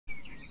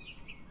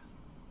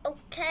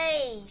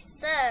Hey,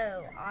 so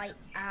I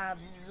am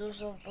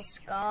Zeus of the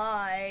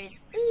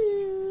Skies.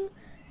 Ooh.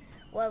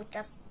 Well,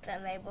 that's the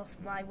name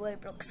of my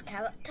Roblox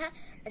character,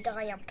 and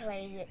I am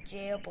playing at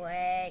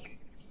Jailbreak.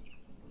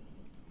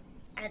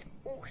 And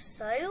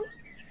also,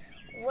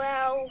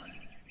 well,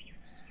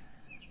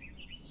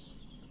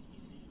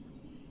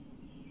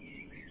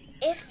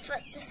 if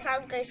the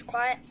sound goes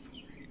quiet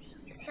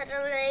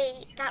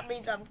suddenly, that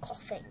means I'm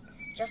coughing,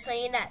 just so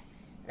you know.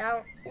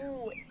 Now,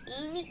 ooh,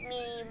 eeny,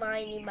 meeny,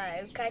 miny,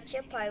 mo, catch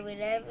a pie with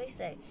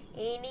everything.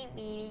 Eeny,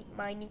 meeny,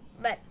 miny,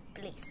 mo,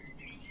 please.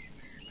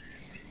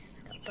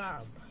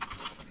 Confirm.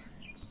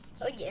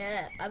 Oh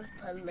yeah, I'm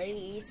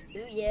police.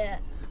 Oh yeah.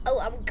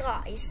 Oh,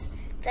 guys,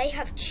 they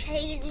have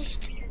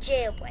changed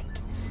Jailbreak.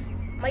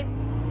 My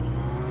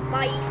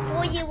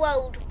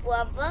 4-year-old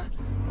brother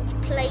was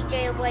playing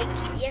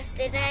Jailbreak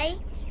yesterday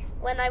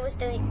when I was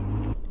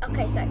doing.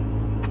 Okay, so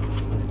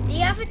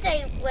the other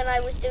day when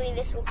I was doing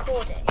this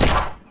recording,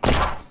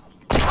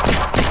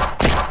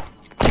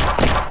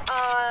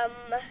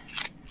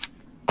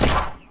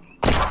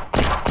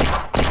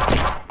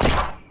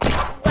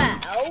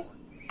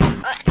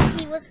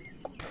 he was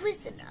a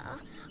prisoner,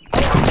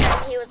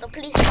 and he was a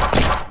policeman,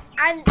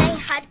 and they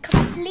had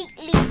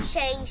completely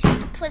changed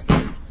the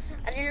prison,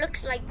 and it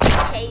looks like they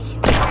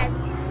changed the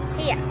stairs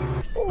here.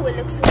 Oh, it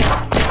looks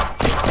like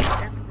tasty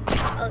stuff.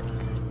 Oh,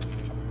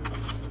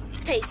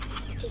 taste,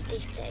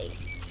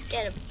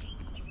 get him,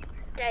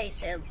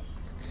 taste him,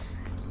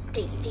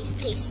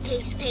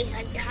 taste,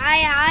 and hi,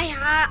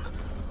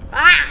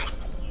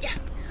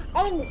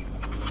 oh,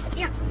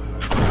 yeah,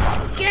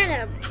 get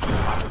him.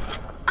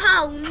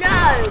 Oh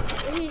no,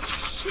 he's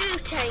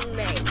shooting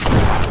me.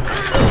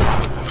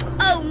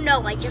 Oh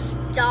no, I just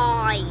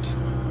died.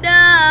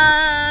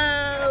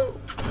 No.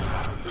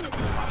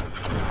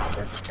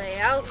 Just stay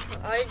out.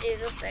 I need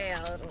to stay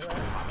out of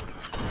there.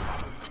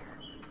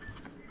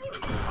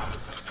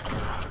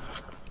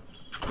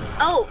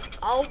 Oh,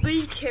 I'll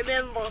beat him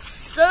in the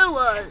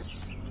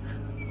sewers.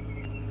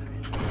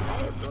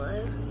 Hey,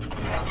 boy.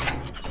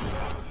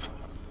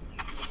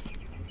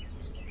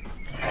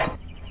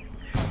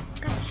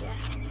 Gotcha.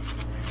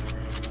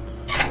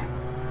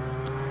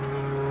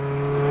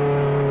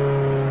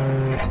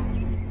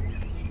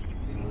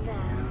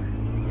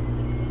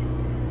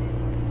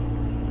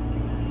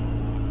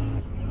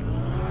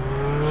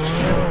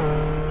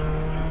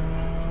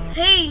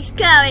 He's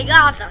going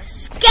off the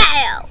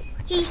scale.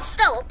 He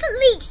stole a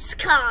police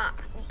car.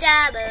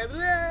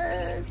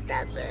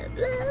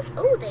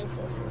 Oh, they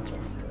forced the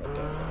chest to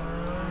windows.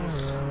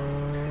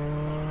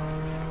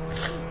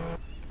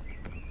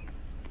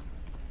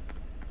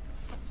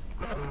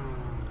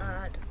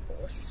 And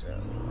also,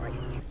 I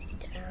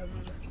need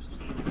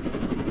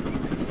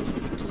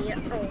police gear.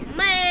 Oh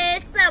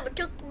man, someone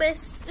took my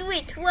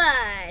sweet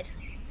word.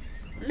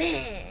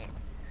 Man.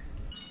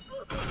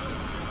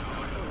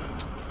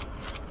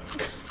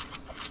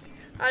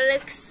 I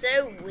look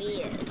so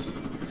weird.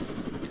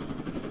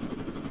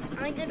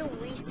 I'm gonna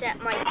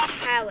reset my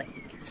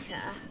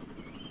character.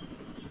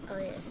 Oh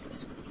yes,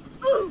 this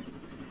one.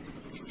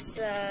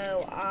 So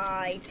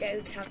I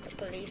don't have the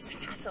police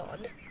hat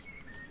on,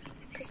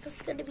 because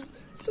that's gonna be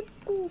so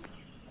cool.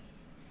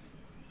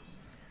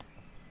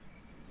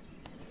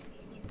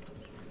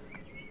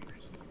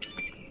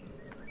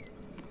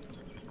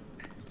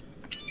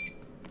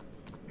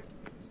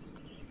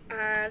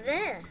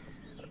 There.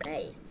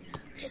 Okay.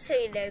 Just so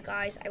you know,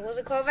 guys, I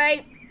wasn't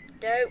coughing.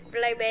 Don't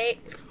blame me.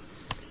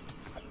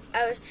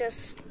 I was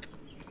just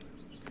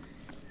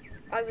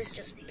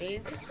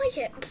being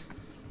quiet,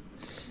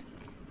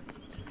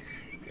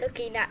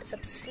 looking at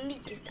some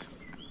sneaky stuff.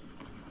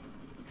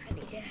 I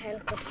need a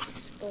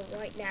helicopter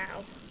right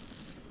now.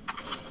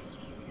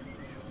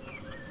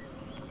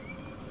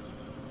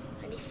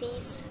 Any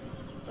thieves?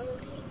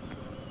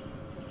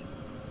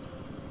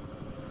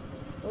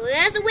 Well,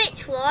 there's a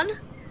witch one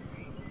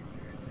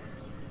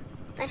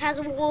that has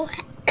a war.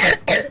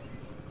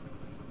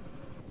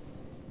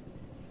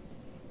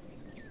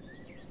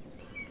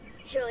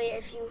 Sorry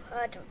if you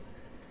heard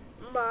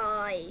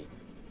my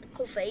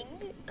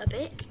coughing a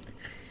bit.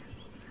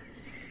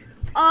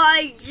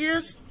 I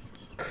just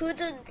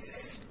couldn't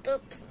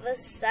stop the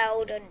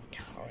sound in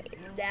time.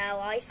 Now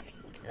I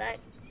think that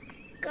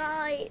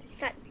guy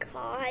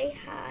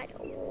had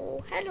a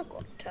war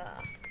helicopter.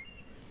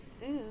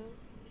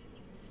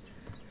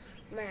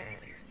 Man.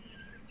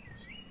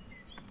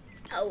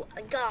 Oh,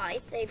 and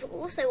guys, they've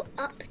also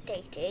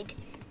updated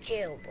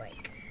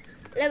Jailbreak.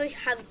 Let me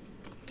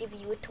give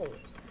you a tour.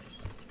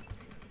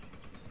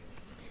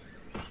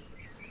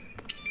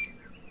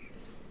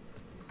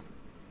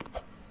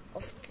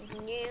 Of the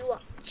new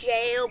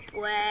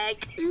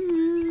Jailbreak.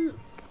 Ooh.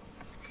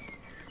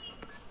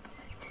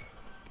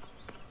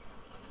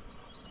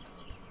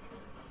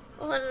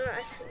 Oh, no,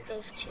 I think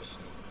they've changed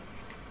it.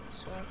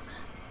 So.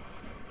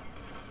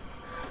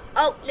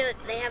 Oh, no,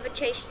 they haven't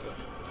changed it.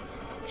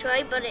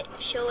 Try, but it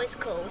sure is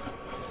cool.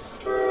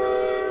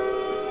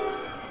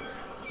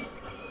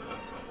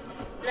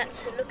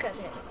 Let's look at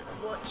it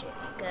and watch it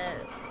go.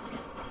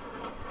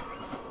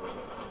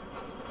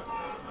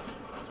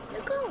 Let's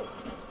look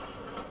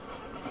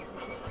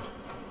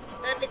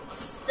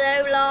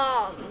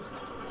long.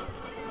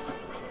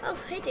 Oh,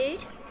 hey,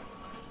 dude.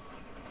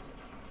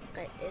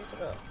 Okay, there's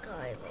got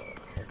guys on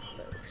the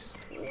most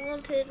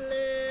wanted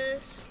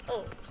list.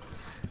 Oh,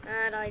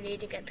 and I need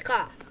to get the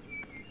car.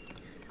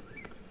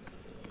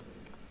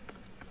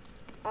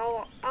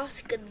 I'll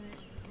ask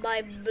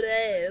my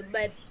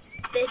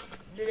fifth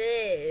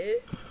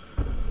blue,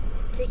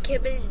 to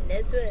come in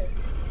as well.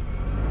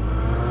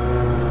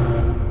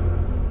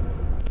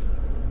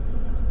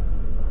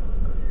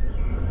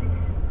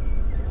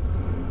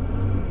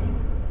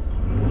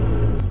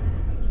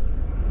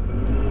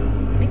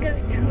 I'm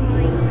gonna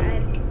try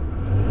and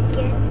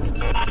get.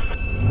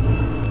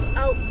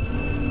 Oh,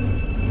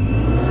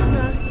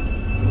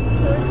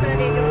 so it's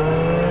starting to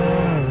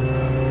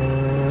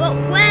walk. But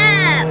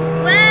where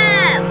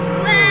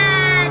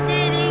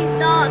did he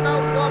start the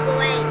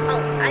wobbly?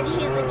 Oh, and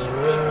here's a new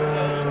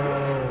building.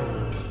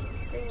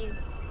 It's a new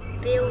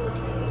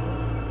building.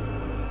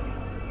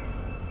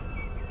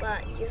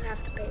 But you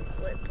have to pay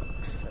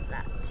Robux for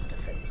that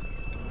stuff inside.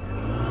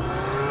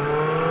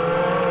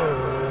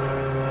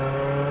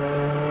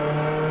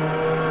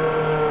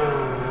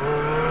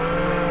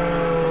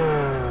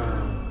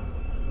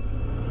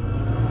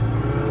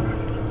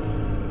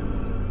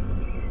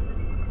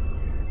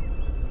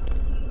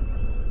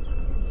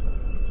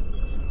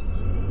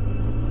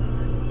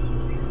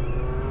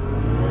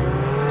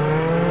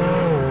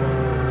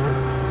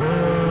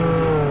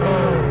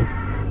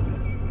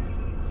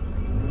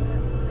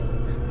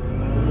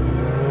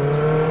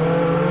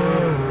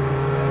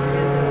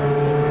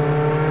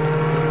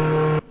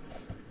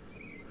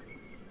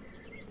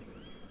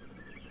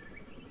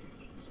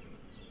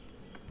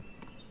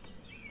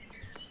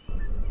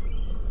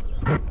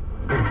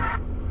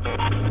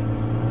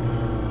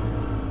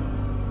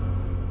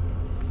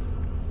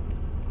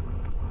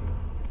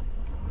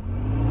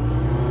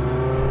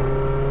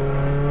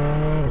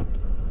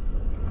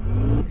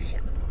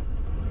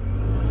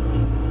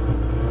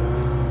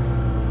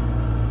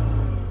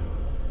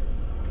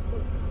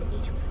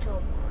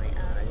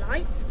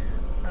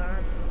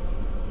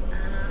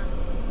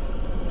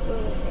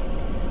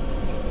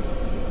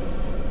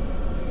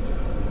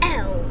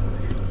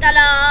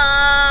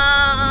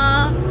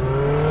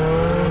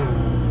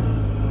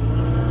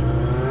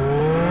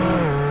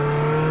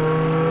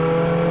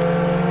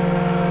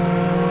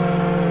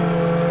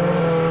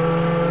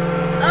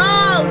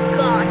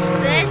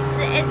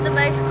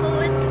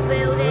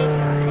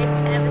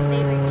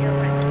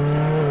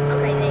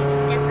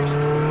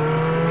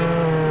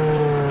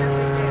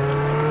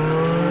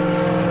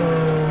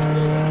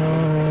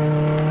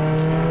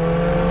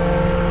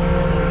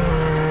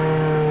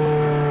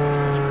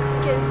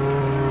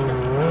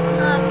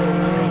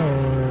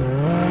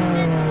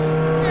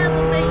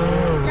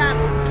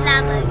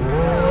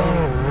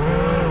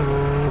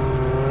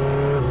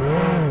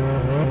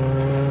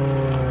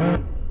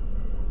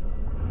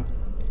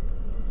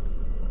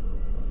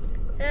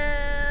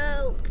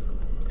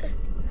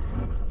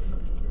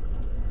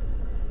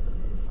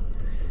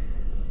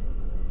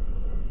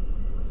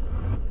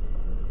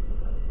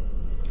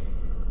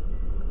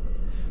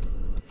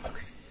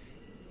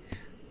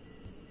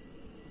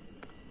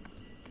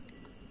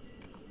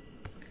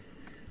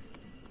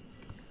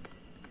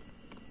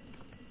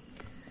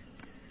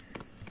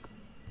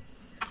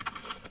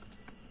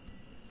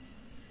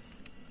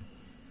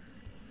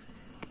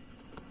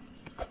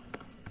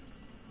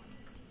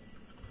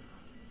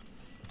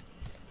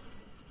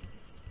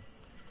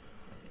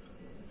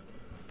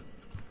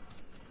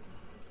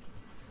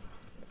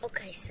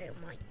 Okay, so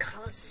my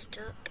car's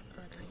stuck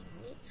and I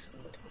need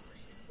someone to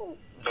help.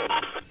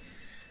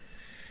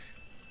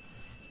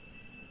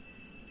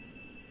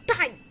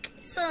 Bank!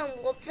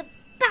 Someone robbed the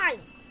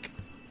bank!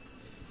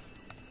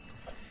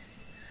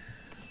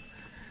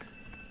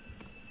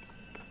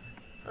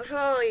 I'm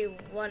sorry,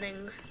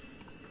 running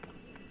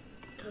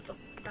to the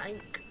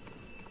bank.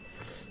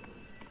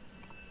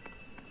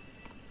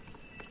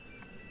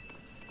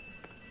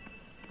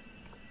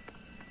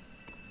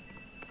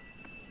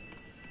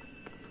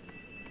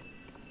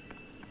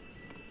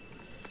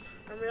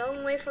 I'm a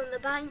long way from the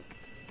bank.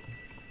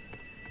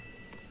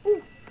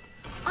 Ooh,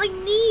 I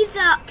need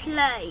that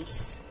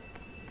place.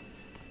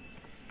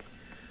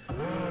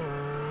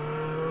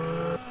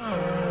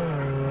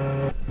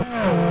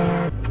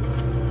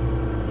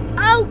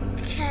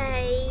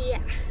 Okay,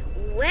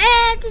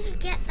 where did you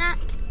get that?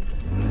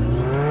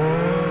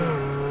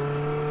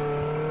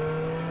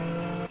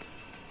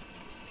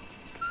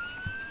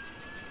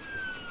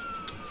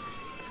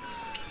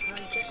 I'm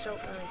just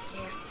over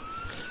here.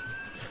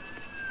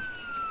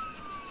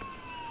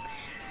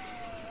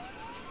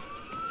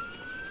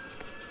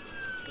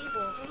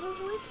 People are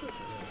all waiting for me.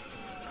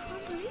 I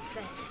can't believe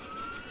it.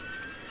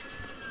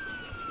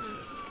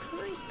 Can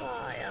I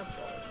buy a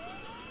bomb?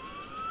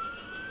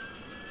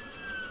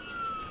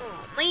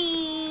 Oh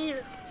man,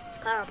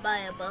 can't buy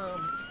a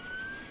bomb.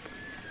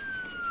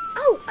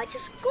 Oh, I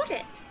just got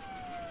it.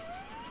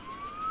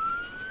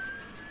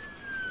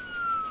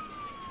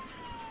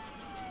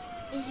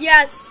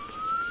 Yes.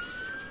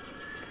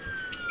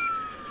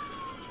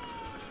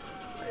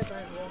 What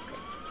about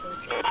walking?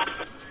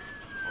 torches.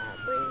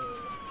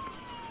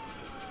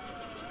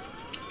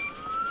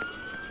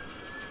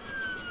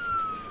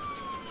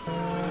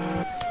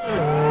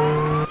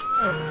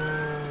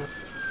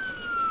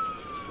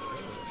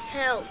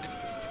 Help.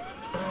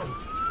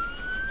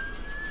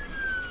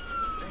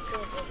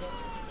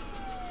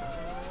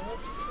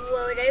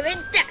 Throw it over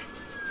there.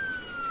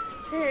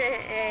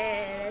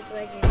 That's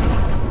why you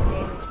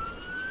explode.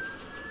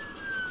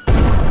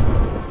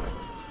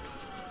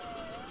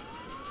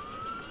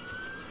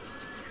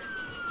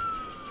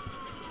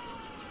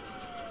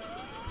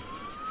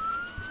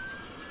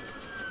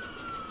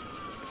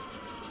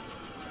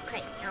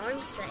 Okay, now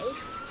I'm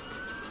safe.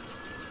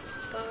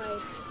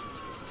 5.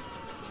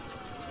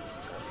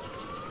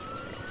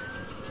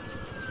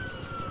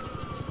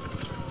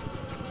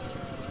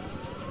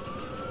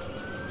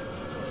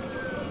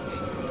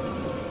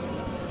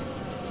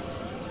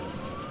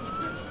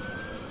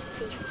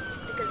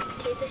 I'm gonna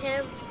taser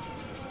him.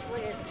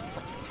 What in the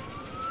fucks?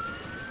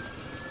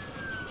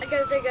 I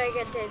don't think I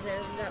can taser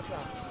him that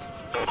far.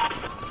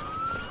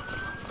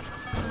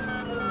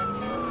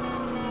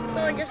 So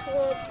I just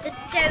walk the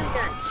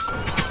donuts.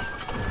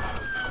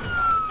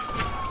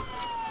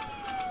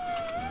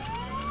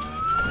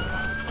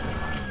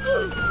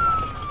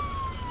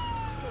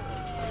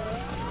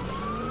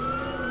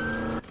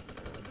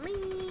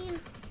 Man,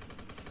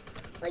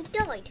 I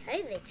died. How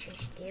did they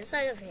chase the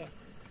inside of here?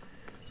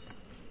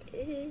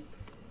 Man.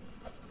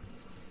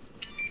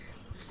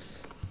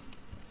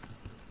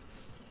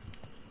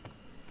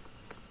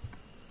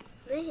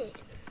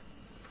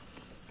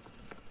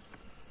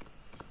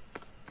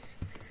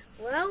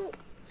 Well,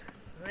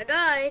 I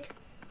died.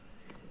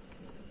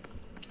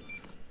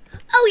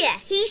 Oh yeah,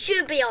 he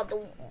should be on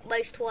the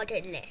most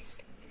wanted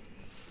list.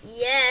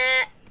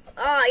 Yeah.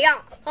 Oh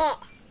yeah.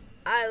 Oh.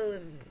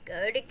 I'm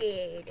gonna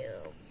get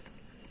him.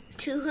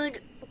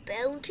 200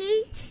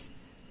 bounty.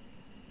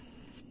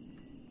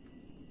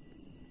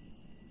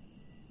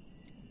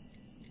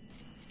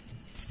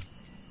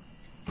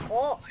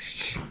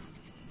 Gosh.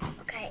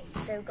 Okay,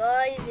 so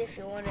guys, if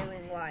you're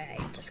wondering why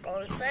I just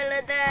got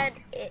silent then,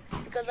 it's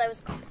because I was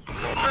coughing.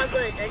 Oh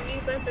good, a new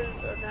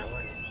person's on that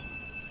one.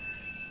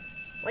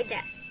 Right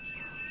there.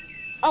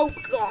 Oh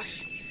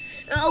gosh.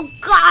 Oh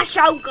gosh,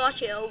 oh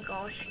gosh, oh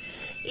gosh.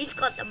 He's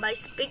got the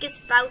most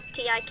biggest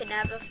bounty I can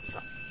ever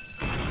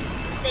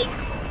think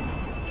of.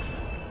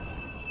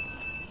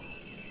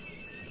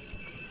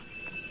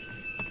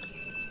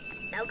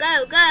 Now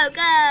go, go,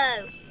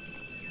 go.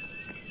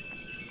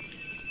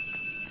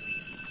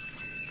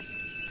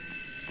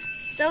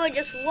 So I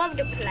just robbed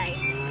the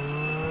place.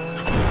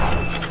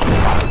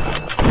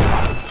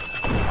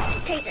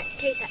 Taser,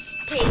 taser,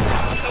 taser,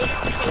 taser,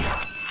 taser.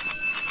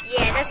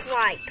 Yeah, that's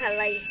right.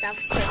 Police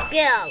officer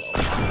girl.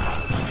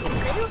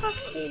 Can you have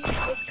changed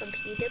this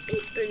computer?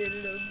 Bleep bloop,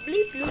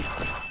 bleep bloop.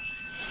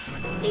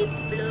 Bleep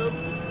bloop,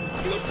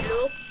 bleep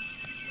bloop.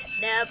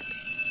 Nope.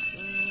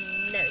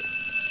 No.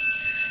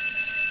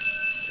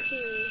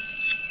 Please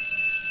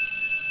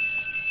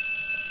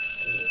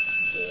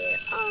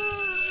get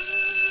on.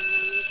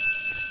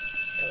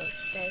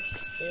 Says to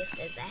see if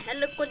there's a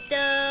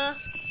helicopter.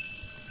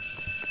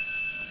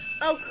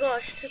 Oh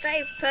gosh,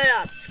 they've put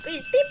out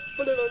squeeze beep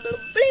bloop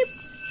bleep.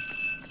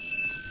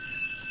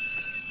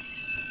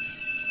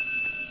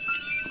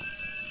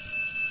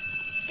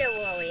 Don't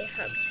worry if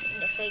I'm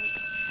sniffing a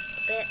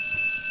bit.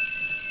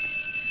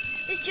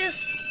 It's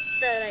just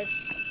that I've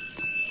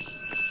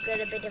got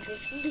a bit of a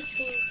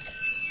sniffing.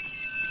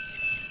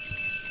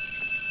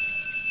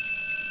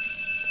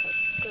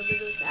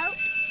 Criminals out.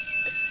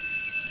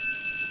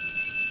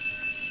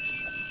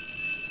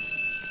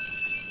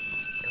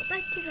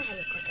 Back to the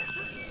helicopter.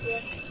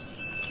 Yes.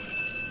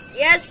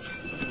 Yes.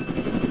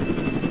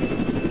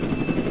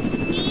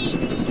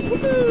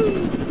 Woohoo!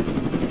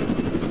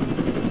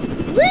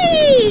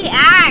 Whee!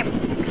 I'm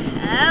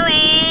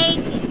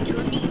going to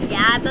the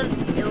dam of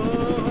snow.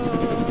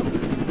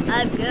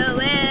 I'm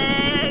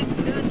going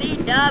to the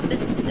dam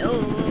of snow,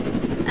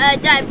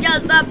 and I'm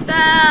just about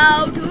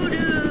to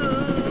do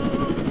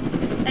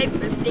a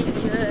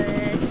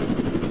prestigious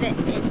thing.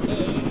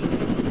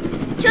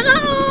 Ta-da!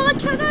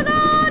 Ta-da-da!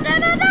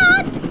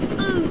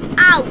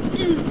 Ow!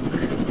 Ooh!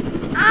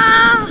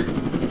 Ah!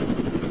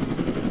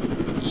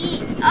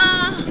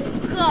 Oh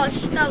gosh,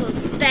 that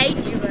was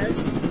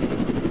dangerous.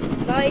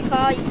 Like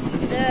I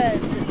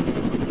said.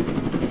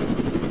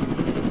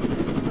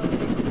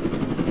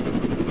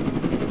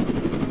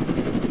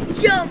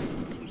 Jump!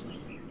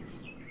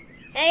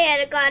 Hey,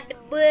 helicopter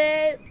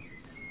boy.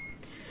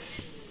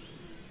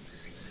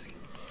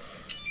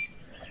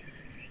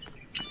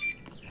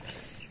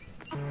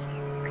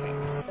 Okay,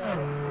 so.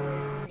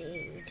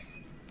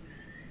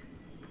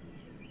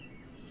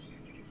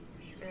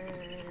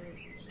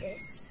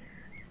 This.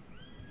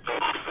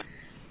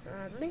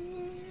 Oh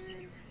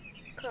man,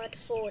 can't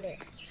afford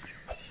it,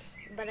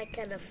 but I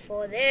can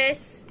afford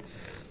this.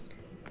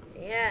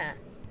 Yeah,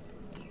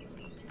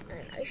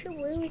 and I should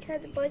really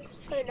turn the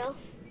microphone off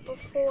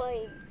before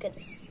I'm gonna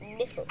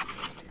sniffle.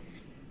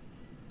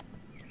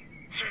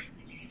 Ha!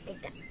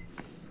 Take that.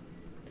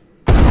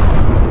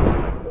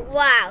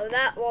 Wow,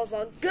 that was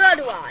a good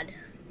one.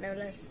 Now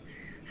let's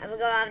have a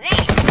go at this.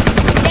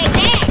 Like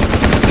this.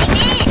 Like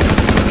this.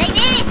 Like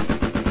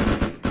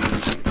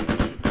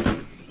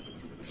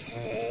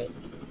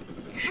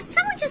this. Has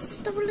someone just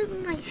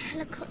stolen my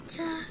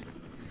helicopter?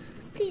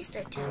 Please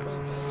don't tell me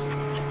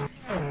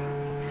they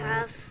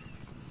have.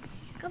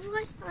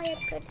 Otherwise, I am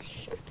going to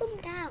shoot them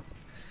down.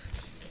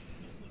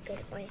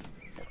 Good, my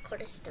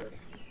helicopter is still there.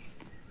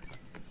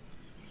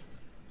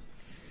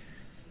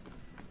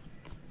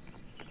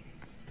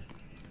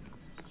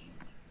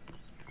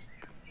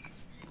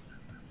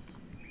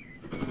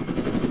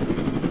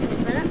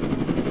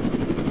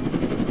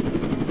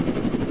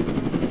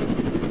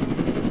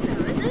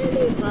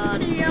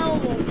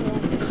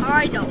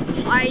 Kind of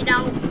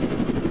hideout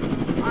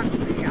I'm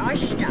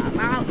just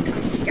about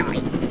to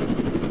shine.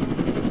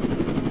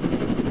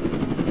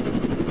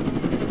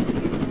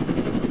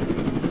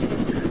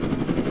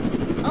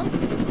 Oh,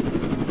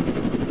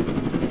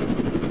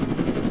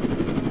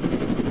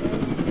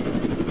 there's the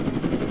police.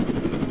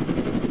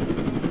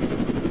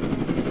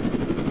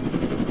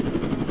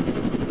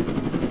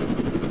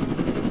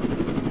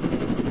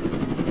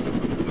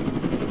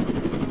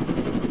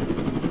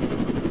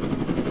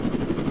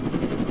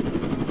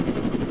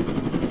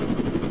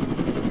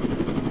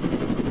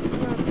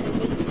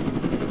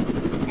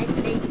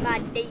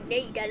 Anybody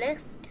need a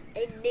lift?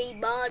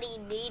 Anybody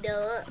need a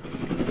lift?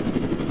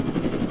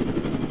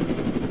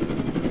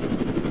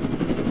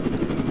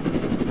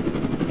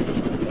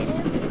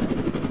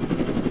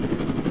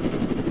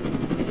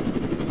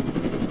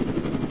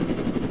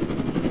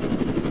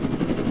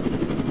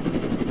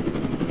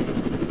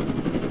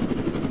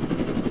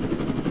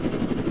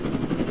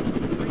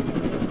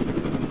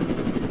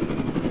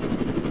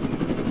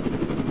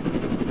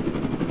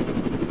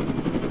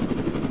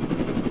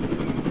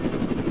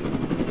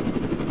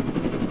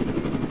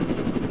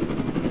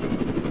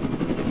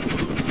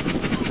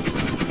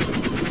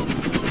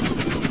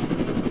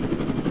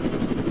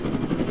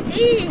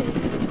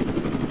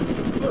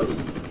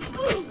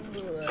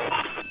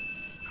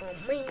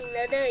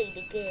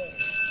 Again.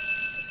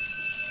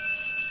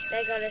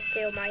 They're gonna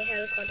steal my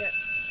helicopter.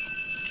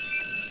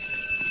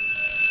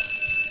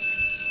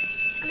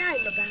 And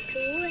I'm about to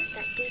arrest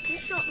that dude who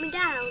shot me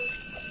down.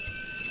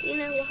 You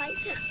know why?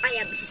 I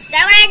am so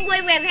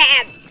angry with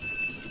him.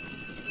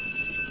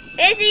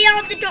 Is he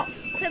on the top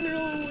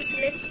criminals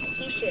list?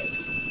 He should.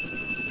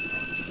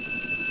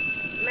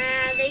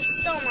 Man, they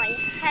stole my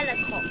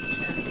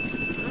helicopter.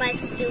 My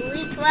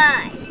sweet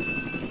ride.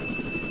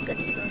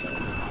 Goodness knows.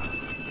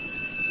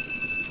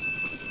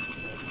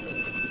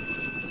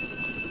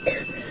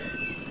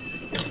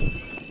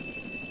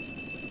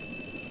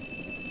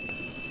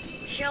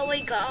 Shall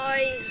we,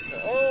 guys?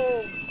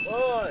 Oh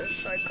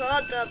gosh, I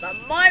can't turn the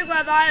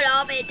microphone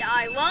off in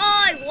time.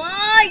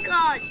 Why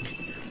can't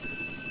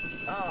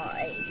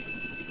I?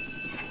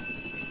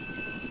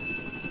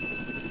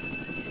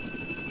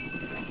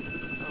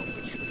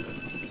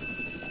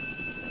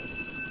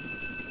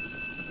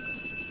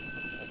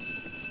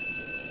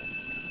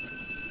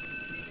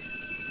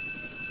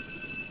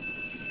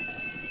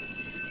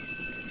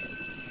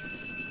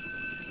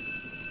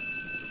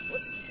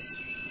 What's this?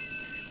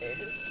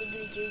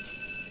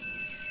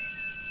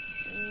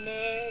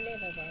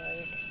 Never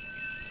mind.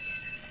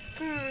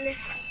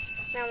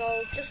 Now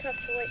I'll just have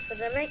to wait for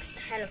the next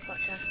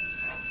helicopter.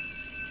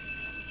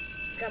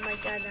 Got my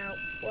gun out.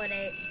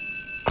 1-8.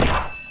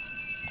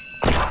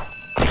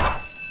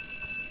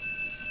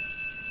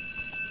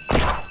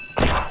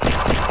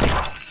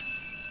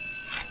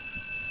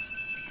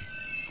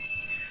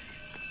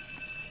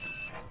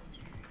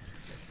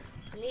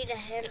 I need a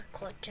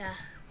helicopter.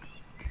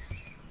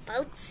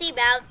 Bouncy,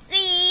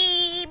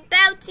 bouncy,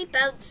 bouncy,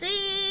 bouncy,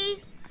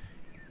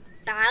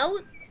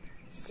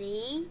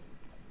 bouncy.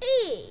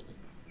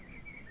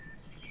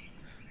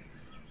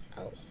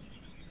 Oh,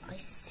 I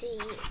see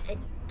a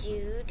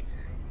dude.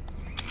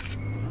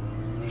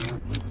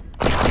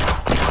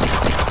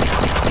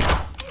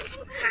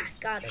 Ha,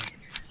 got him.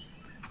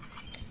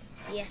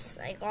 Yes,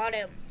 I got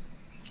him.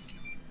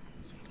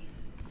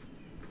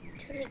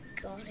 Totally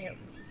got him.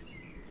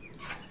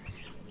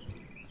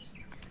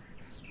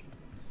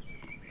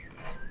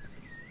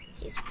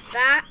 He's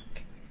back,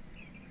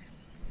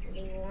 and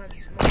he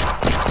wants more.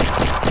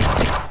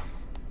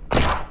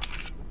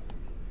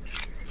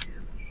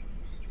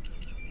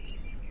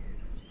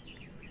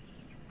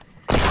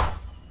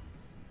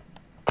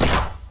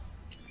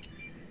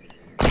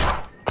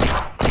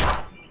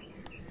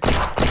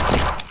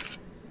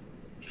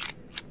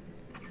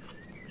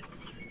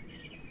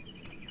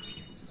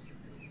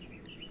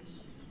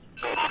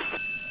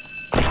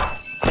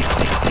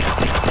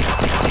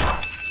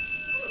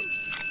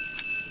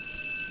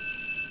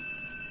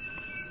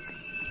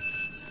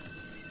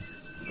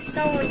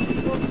 Someone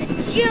just walked the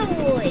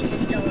jewelry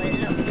store. It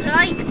looks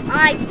like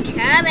I'm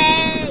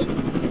coming.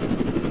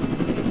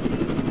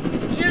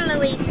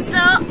 Jewelry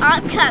store,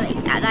 I'm coming,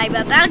 and I'm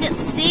about to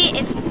see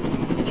if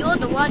you're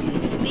the one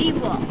who's being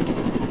robbed.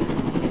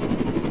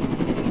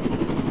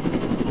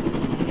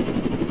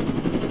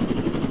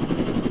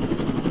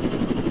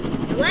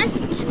 Where's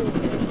the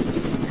jewelry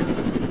star?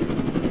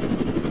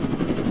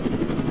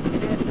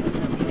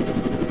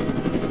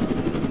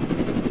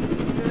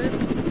 Nope.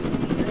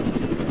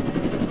 Let's go.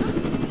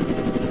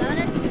 Is that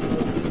it?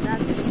 Yes,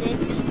 that's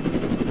it.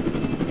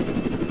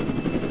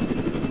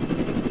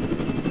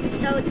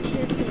 So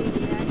totally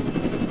learning.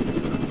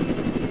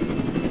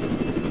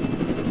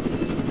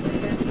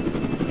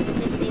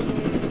 Let's see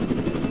here.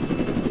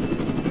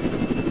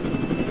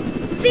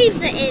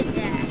 Thieves are in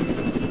there.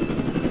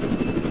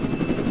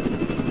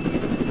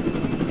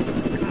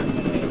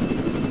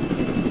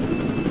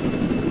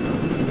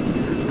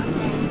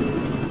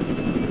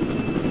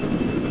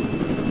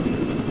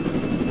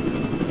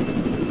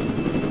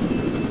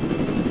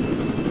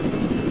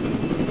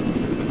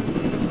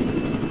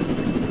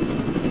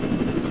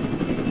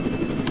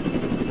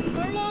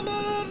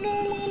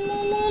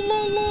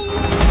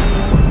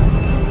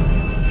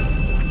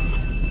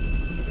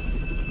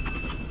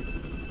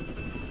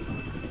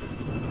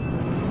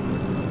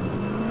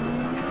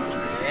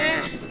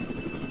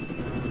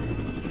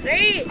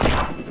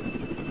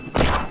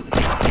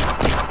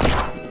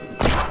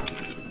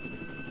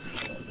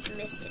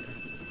 Missed him.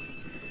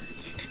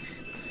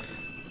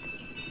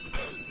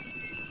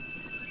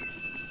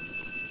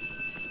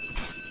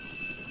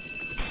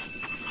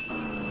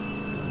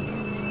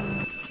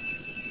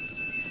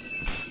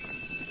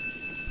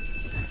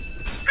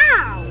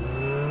 Ow!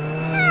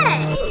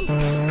 Hey!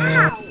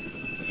 Ow!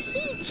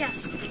 He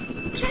just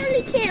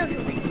totally killed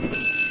me.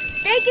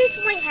 There goes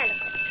my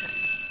helicopter.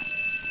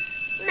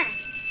 Man,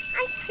 I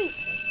hate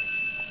him.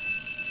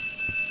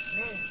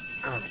 Man,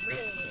 oh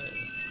man.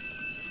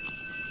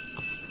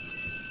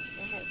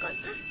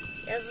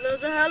 Yes,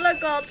 there's a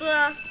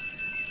helicopter.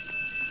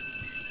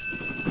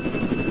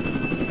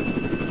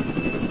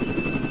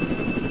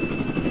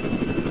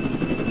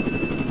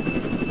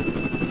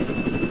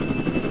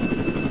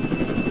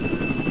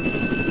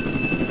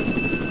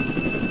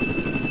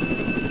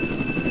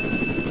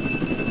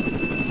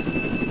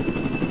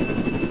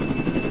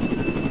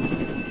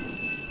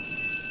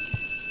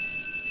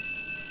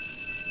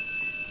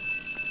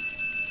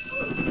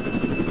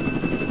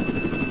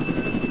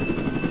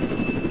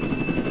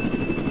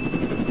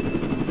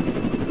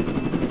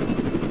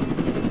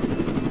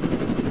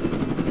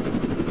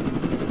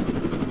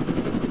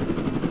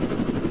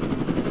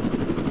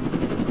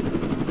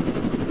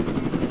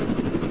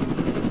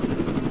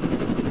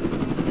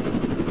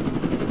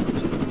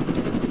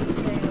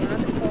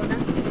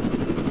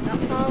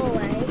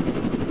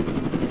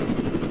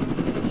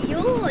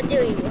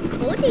 Doing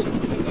recording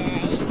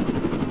today.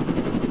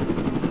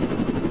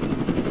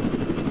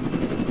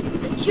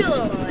 The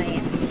jewelry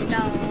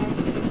store.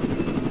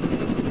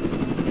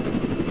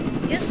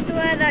 Just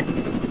where that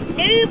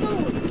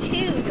noble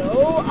Tudor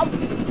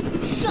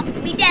shot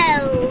me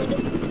down.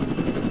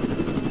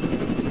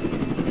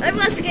 I'm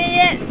risking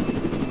it.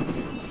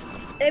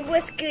 I'm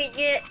risking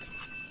it.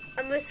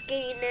 I'm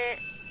risking it.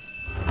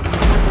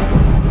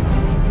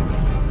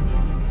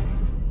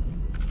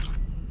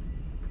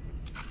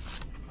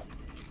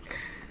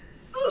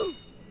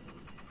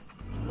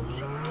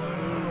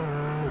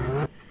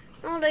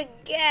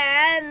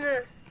 Again.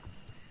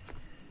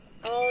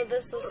 Oh,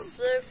 this is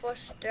so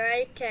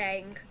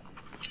frustrating.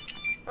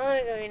 Oh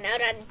my god, now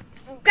that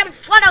I'm gonna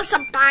follow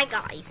some bad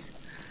guys.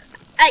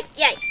 Hey,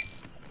 yay.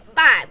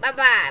 Bang, bang,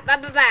 bang,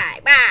 bang, bang,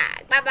 bang,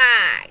 bang, bang,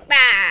 bang,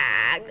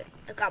 bang.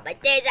 I got my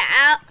taser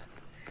out.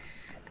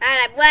 And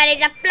I'm ready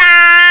to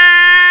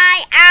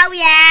fly. Oh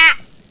yeah.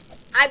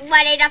 I'm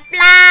ready to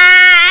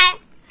fly.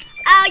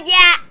 Oh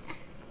yeah.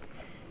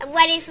 I'm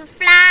ready to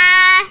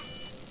fly.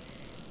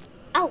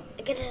 Oh,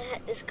 I'm gonna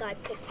let this guy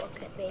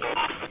pickpocket me.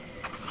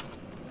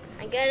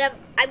 I'm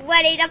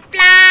ready to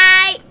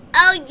fly.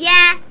 Oh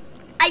yeah.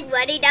 I'm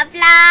ready to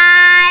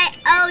fly.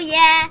 Oh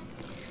yeah.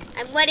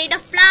 I'm ready to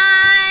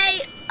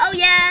fly. Oh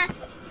yeah.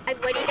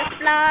 I'm ready to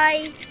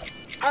fly.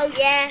 Oh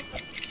yeah.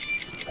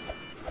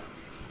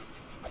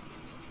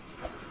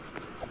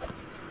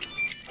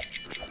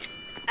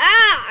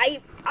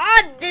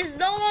 There's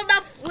not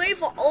enough room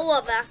for all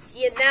of us,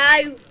 you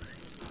know.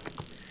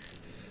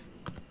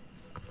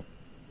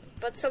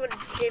 But someone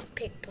did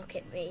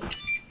pickpocket me,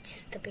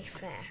 just to be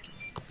fair.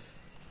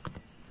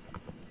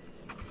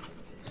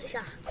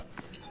 Yeah.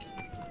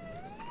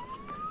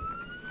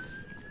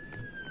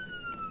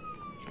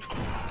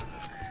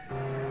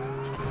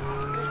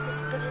 What does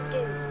this button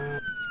do?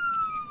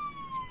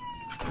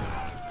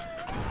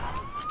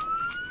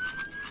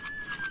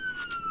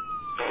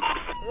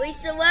 We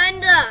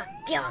surrender!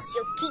 Give us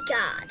your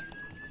keycard.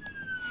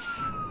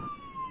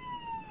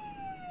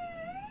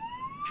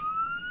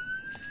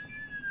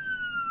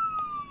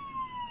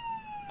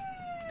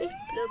 Beep,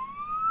 bloop.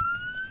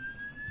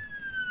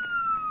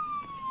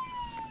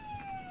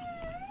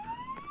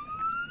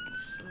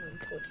 Someone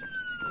put some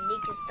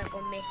sneaky stuff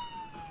on me.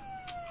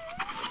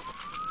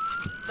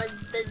 Buzz,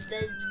 buzz,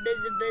 buzz,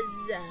 buzz, buzz,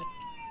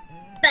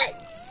 buzz.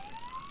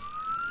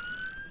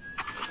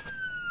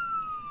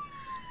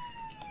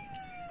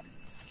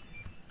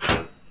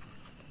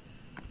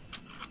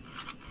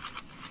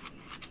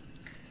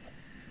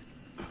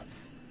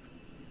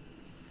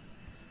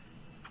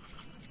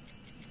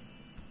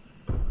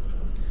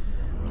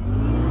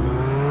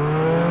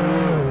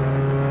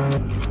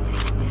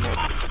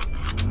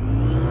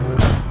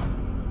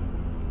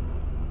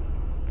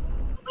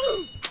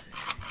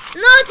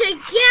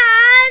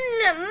 again!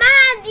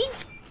 Man,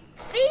 these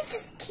thieves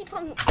just keep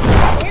on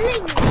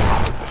killing me.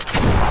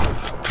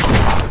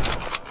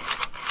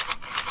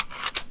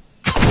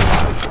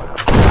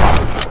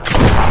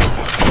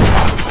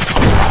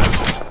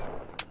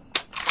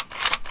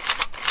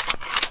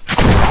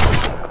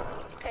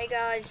 Okay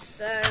guys,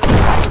 so I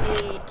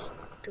need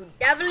to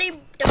doubly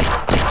double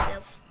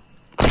myself.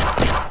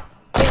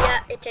 Oh yeah,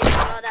 it takes a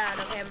lot out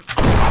of him.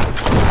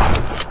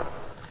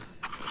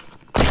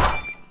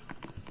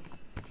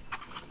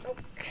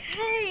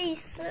 Okay,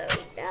 so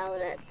now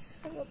let's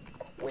have a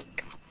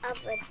quick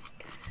oven.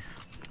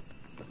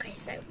 Okay,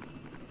 so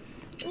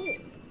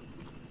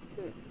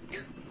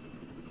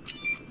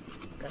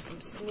got some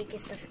sneaky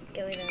stuff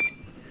going on.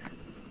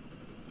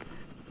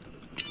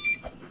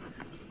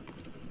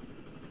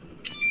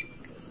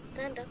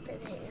 Stand up in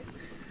here.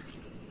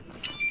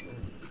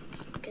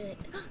 Good.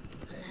 A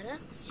ladder?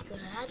 Secret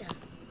ladder.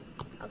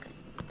 Okay.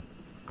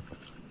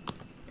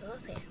 Go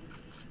up here.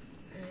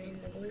 And in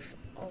the roof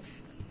of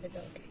the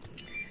building.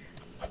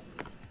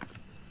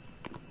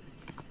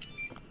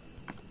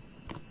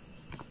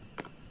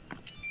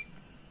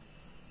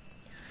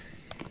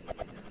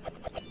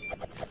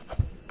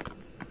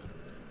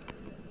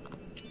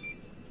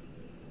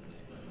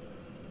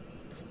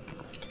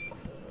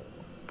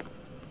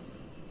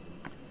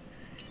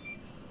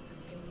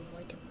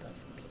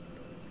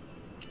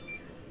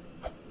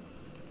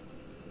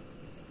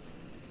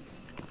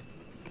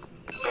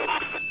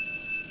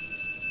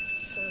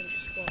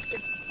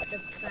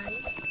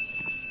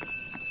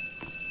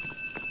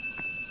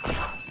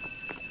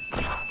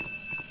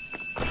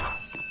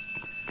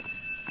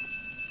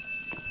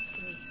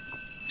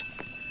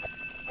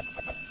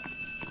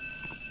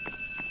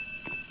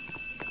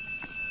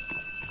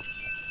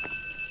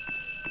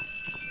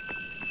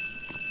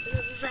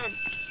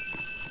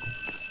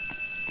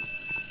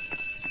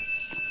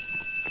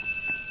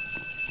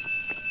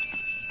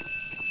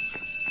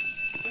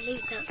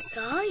 He's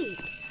outside.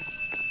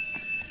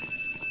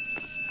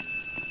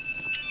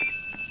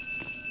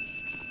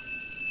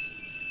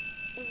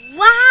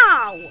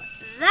 Wow,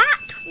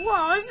 that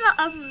was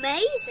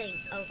amazing.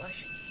 Oh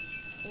gosh,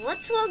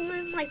 what's wrong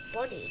with my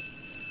body?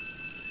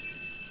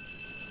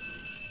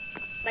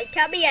 My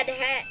tummy and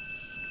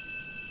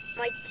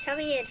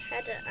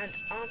head and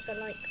arms are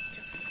like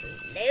just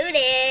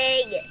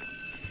floating.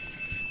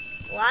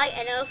 Why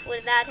on earth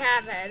would that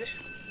happen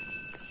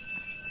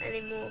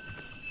anymore?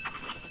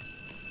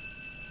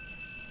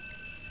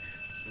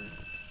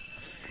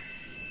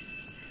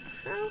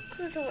 How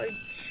could I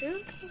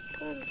jump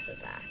up onto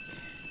that?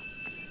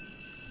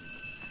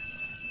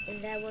 And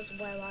there was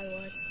where I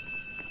was.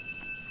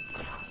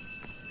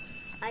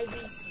 I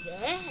was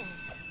there.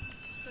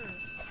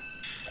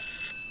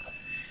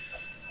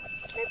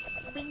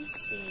 Let me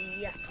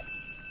see.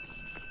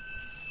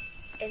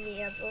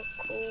 Any other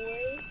cool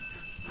ways?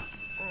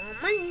 Oh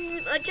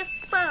man, I just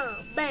fell,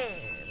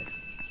 man.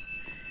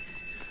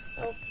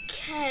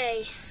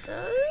 Okay,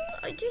 so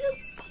I didn't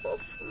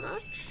cough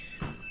much.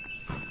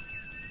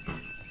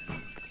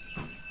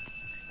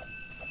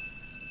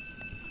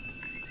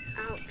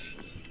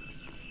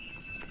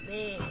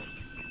 Man.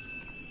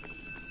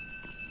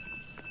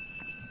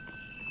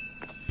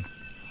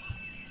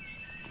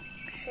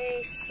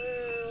 Okay, so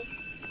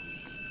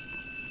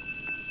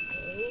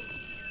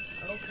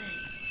okay.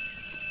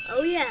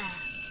 Oh yeah.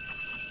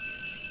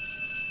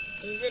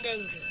 These are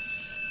dangerous.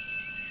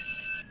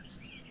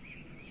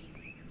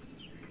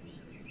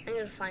 I'm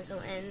gonna find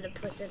someone in the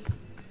prison.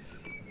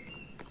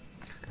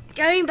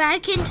 Going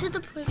back into the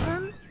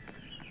prison.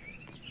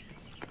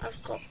 I've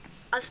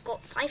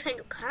got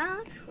 500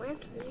 cash. Where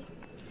can we?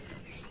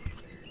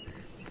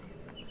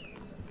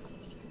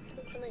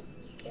 How can I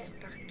get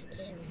back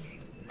in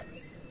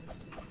prison?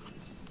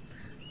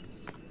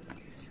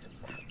 This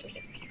is a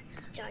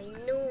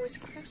ginormous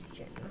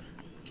question.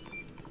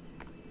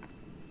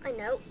 I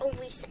know. I'll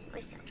reset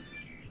myself.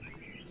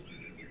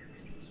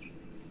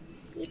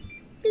 Bleep,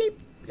 bleep,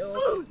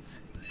 no.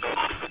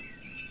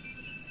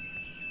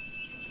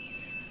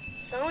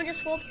 Someone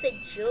just swapped the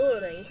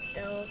jewelry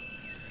still.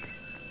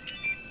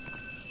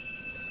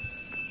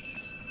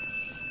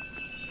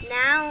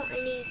 Now I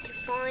need to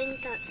find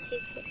that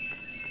secret.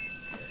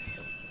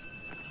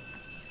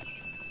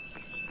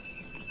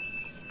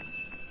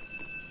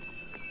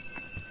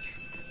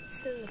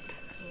 It's in the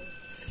puzzle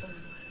somewhere.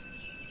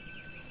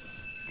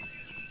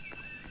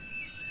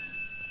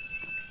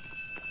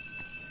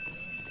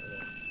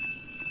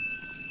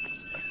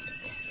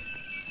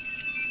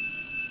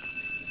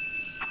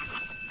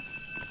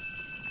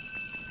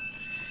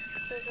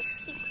 There's a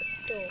secret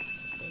door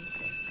in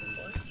here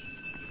somewhere.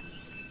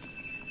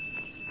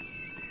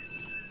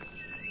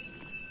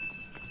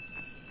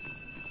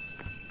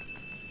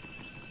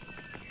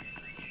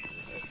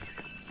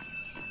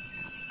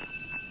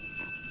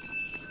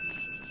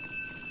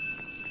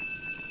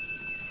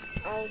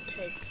 I'll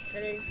take the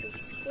little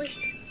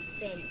squished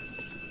vent.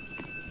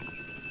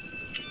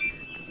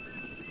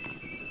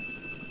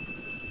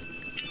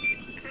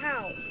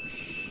 Ouch.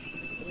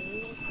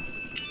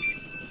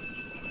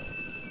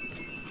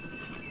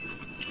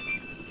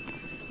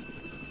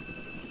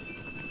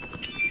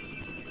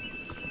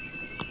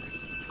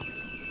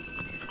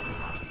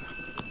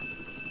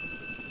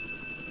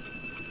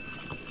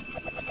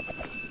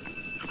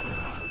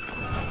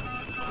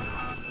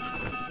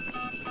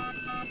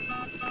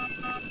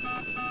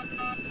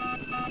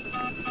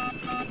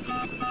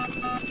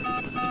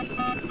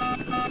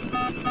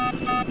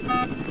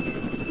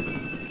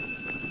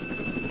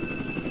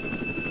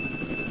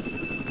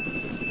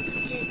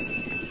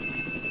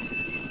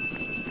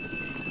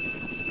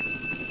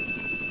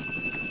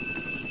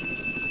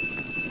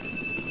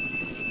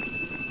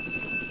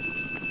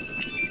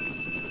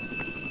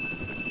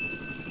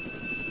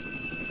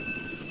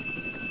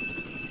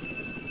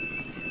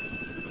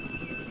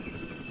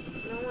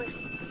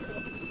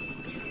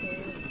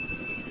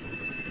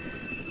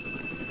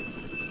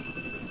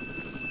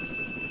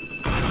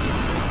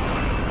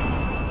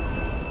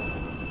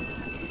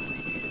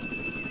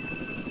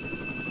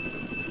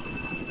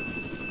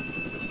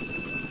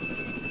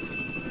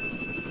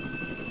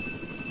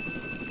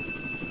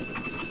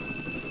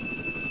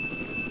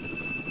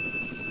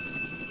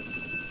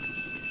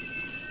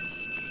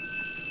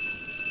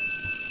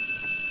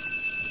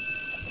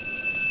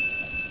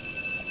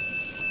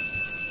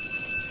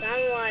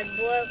 Someone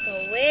broke a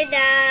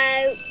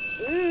window.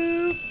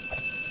 Ooh.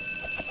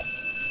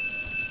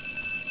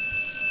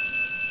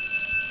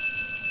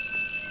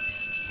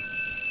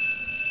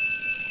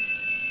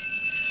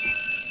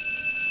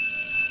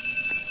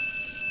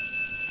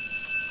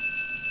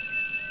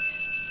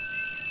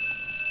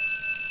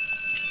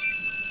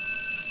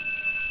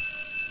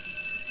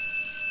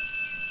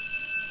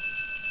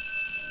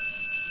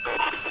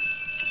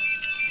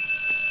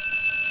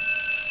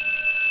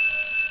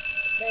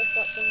 They've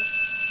got some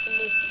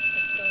sneaky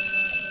stuff going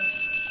on here.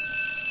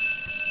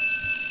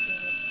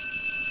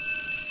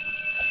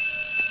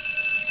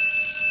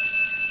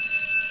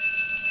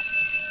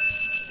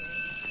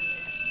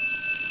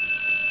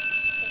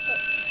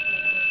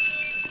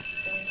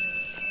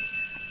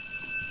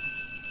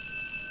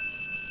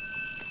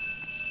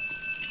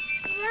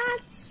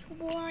 That's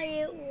why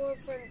it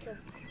wasn't a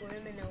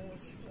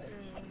criminal's zone.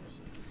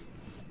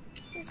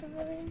 It's a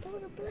very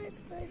important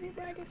place that we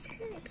might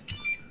escape.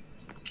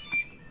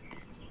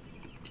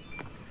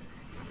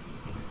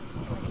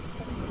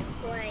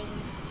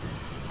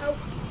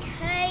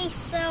 Okay,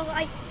 so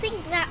I think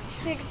that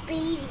should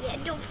be the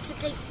end of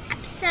today's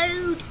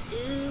episode.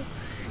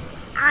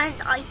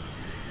 And I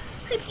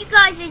hope you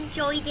guys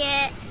enjoyed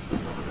it.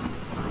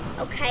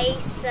 Okay,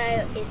 so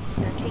it's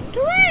starting to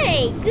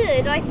rain.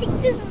 Good. I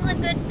think this is a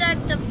good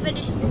time to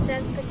finish this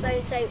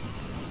episode. So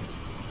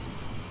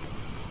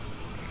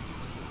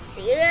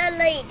see you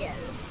later.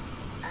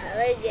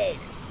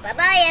 Alligators. Bye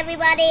bye,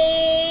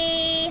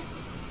 everybody.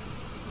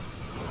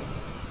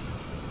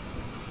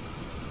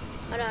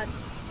 Hold on.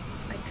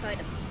 I tried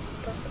to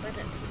press the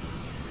button.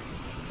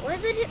 Why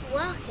isn't it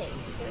working?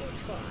 Let me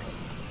try.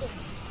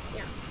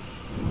 Yeah.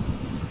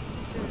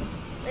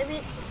 Maybe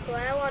it's the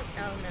square one?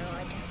 Oh no,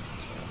 I don't.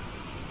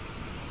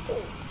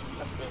 Oh,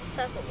 must be the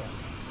circle one.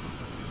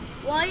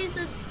 Why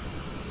isn't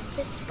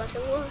this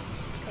button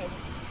working? Okay.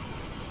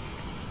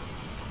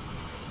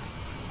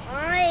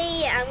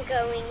 I am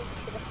going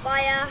to the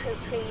fire.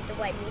 Hopefully the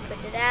wind will put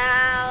it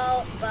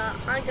out. But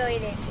I'm going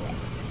into it.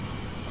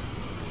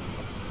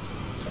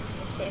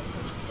 Just to see if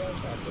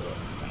there's any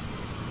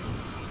effects.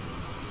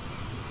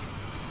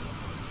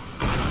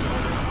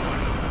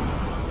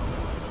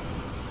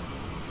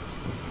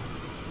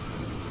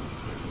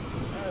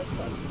 That was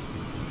fun.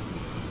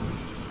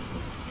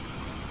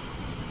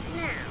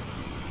 Now,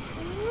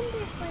 I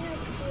wonder if I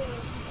have to do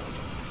some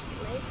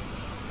place.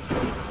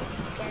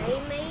 Okay,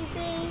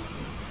 maybe.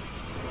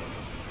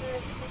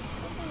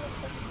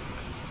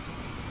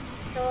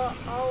 So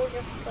I'll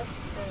just press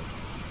the.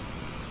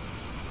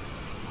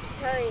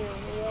 Tell you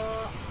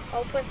what,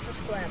 I'll press the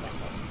square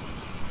button.